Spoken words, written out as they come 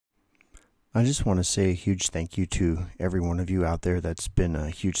I just want to say a huge thank you to every one of you out there that's been a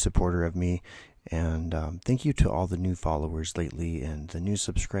huge supporter of me. And thank you to all the new followers lately and the new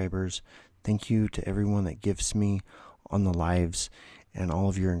subscribers. Thank you to everyone that gifts me on the lives and all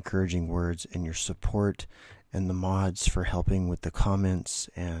of your encouraging words and your support, and the mods for helping with the comments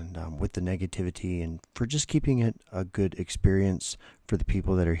and with the negativity, and for just keeping it a good experience for the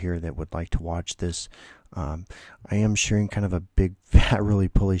people that are here that would like to watch this. I am sharing kind of a big, fat, really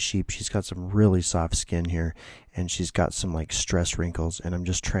pulley sheep. She's got some really soft skin here, and she's got some like stress wrinkles, and I'm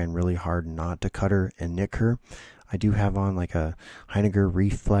just trying really hard not to cut her and nick her. I do have on like a Heiniger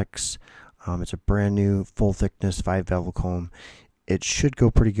Reflex. It's a brand new full thickness 5 bevel comb. It should go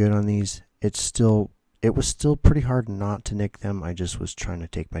pretty good on these. It was still pretty hard not to nick them. I just was trying to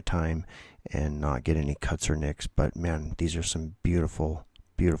take my time and not get any cuts or nicks. But man, these are some beautiful,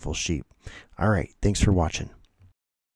 beautiful sheep. All right, thanks for watching.